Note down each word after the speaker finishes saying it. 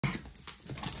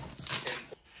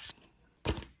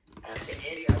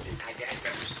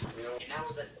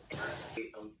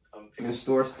And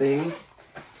store things.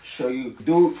 Show you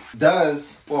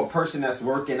does for a person that's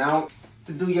working out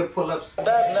to do your pull-ups.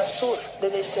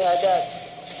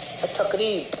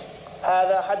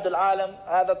 هذا حد العالم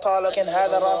هذا طالق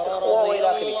هذا راسخ وإلى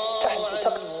آخره.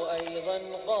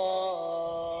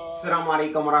 Assalamu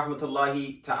alaikum wa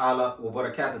rahmatullahi ta'ala wa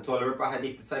barakatuh to all the RipRight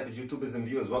Hadith disciples, YouTubers and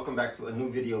viewers. Welcome back to a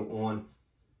new video on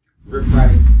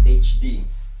RipRight HD.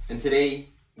 And today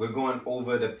we're going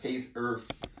over the Pacearth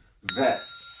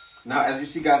vest. Now, as you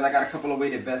see, guys, I got a couple of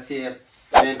weighted vests here,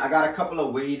 and I got a couple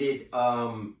of weighted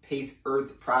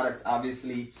Pacearth products.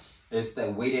 Obviously, it's the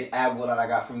weighted ab wool that I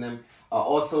got from them. I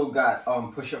also got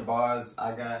push-up bars.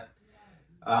 I got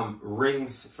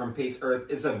rings from Pacearth.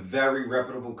 It's a very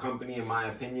reputable company in my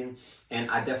opinion, and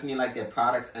I definitely like their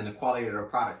products and the quality of their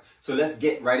products. So let's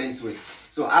get right into it.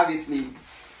 So obviously,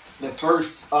 the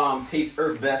first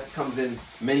Pacearth vest comes in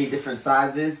many different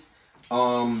sizes,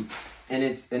 and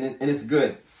it's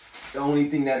good. The only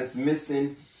thing that it's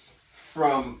missing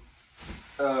from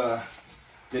the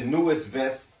newest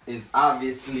vest is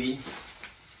obviously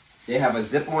they have a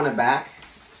zip on the back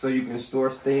so you can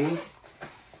store things,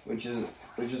 which is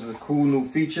a cool new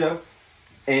feature.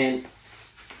 And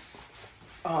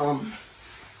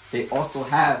they also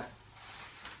have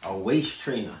a waist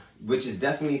trainer, which is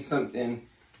definitely something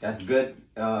that's good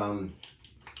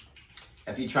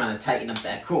if you're trying to tighten up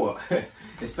that core,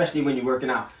 especially when you're working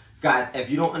out. Guys, if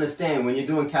you don't understand, when you're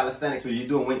doing calisthenics or you're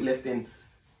doing weightlifting,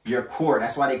 your core,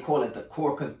 that's why they call it the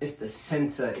core, because it's the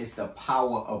center, it's the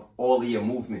power of all of your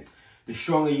movements. The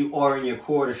stronger you are in your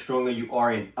core, the stronger you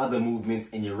are in other movements,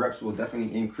 and your reps will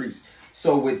definitely increase.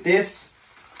 So with this,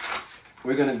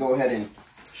 we're going to go ahead and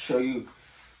show you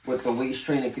what the waist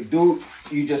trainer could do.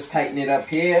 You just tighten it up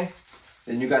here.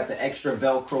 Then you got the extra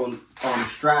Velcro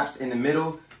straps in the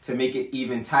middle to make it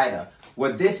even tighter.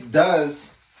 What this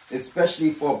does,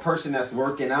 especially for a person that's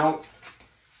working out,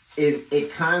 is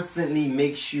it constantly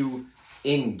makes you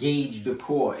engage the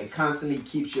core. It constantly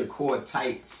keeps your core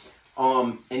tight.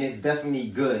 And it's definitely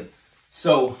good.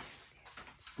 So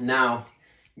now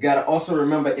you gotta also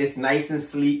remember it's nice and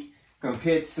sleek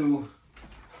compared to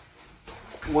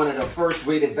one of the first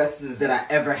weighted vests that I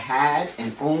ever had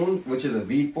and owned, which is a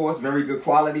V-Force, very good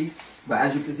quality. But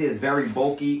as you can see, it's very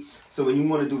bulky. So when you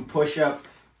want to do push-ups,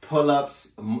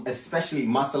 pull-ups, especially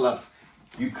muscle-ups,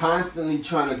 you constantly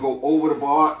trying to go over the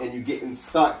bar and you're getting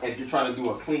stuck if you're trying to do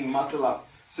a clean muscle-up.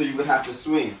 So you would have to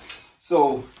swing.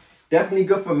 So definitely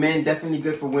good for men, definitely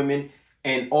good for women.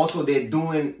 And also they're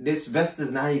doing, this vest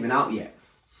is not even out yet.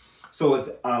 So it's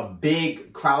a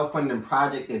big crowdfunding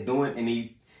project they're doing, and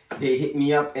they hit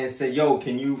me up and said, yo,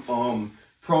 can you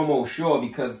promo? Sure,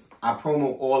 because I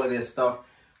promo all of this stuff.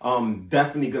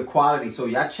 Definitely good quality. So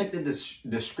y'all check the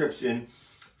description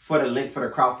for the link for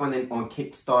the crowdfunding on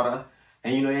Kickstarter.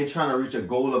 And you know, they're trying to reach a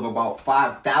goal of about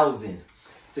 5,000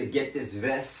 to get this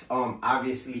vest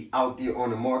obviously out there on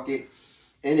the market.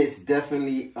 And it's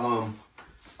definitely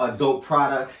a dope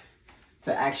product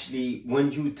to actually,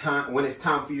 when it's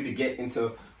time for you to get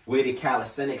into weighted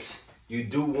calisthenics, you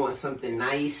do want something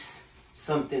nice,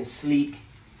 something sleek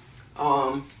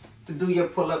to do your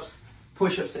pull-ups,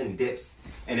 push-ups, and dips.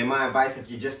 And in my advice, if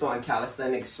you're just starting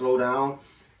calisthenics, slow down,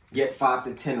 get 5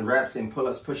 to 10 reps in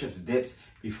pull-ups, push-ups, dips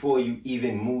before you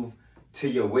even move to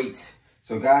your weights.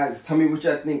 So guys, tell me what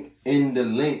y'all think in the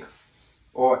link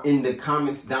or in the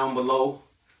comments down below.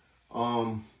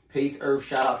 Pacearth,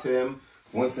 shout out to them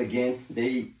once again.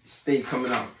 They stay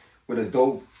coming out with a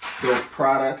dope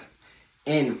product.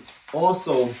 And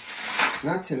also,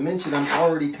 not to mention, I'm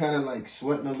already kind of like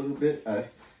sweating a little bit.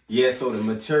 Yeah, so the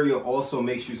material also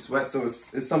makes you sweat. So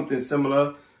it's something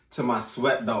similar to my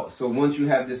sweat belt. So once you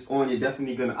have this on, you're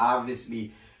definitely gonna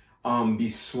obviously be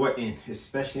sweating,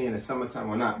 especially in the summertime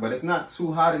or not. But it's not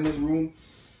too hot in this room.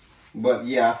 But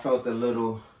yeah, I felt a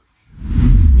little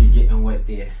me getting wet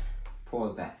there.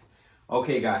 Pause that.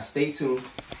 Okay, guys, stay tuned.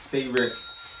 Stay ripped.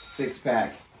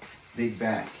 6-pack, big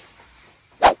back,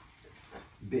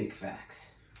 big facts.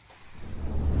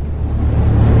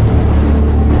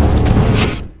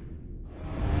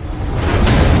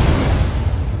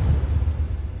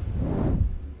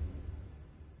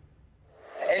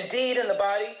 Indeed, in the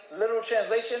body, literal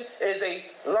translation, is a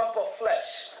lump of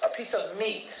flesh, a piece of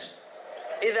meat.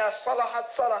 إِذَا صَلَحَتْ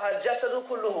صَلَحَ الْجَسَدُ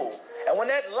كُلُّهُ. And when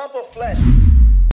that lump of flesh